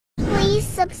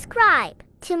subscribe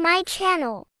to my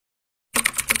channel.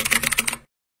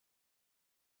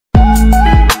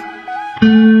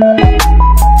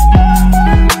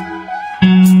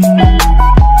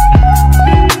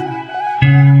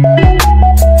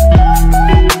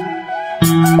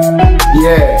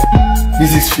 Yeah,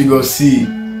 this is Figure C,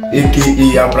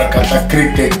 aka Abracata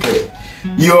Krikeke.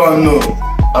 You all know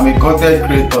I'm a content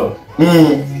creator,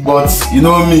 but you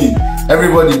know me,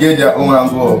 everybody get their own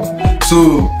handwork.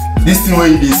 So this thing where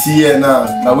you see here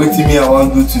now waiting me I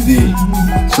want to do today.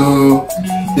 So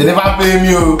they never pay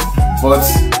me, but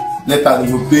later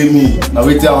they will pay me. Now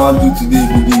waiting I want to do today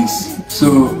with this.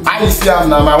 So I see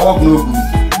now my work no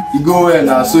good. You go well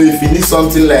now. So if you need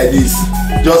something like this,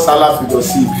 just allow Figure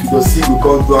C. Figure C will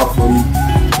come do it for you.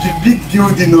 The big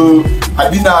building, I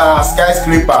been a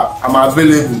skyscraper. I'm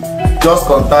available. Just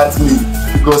contact me.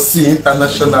 Figure C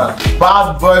International.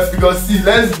 Bad boy Figure C.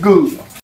 Let's go.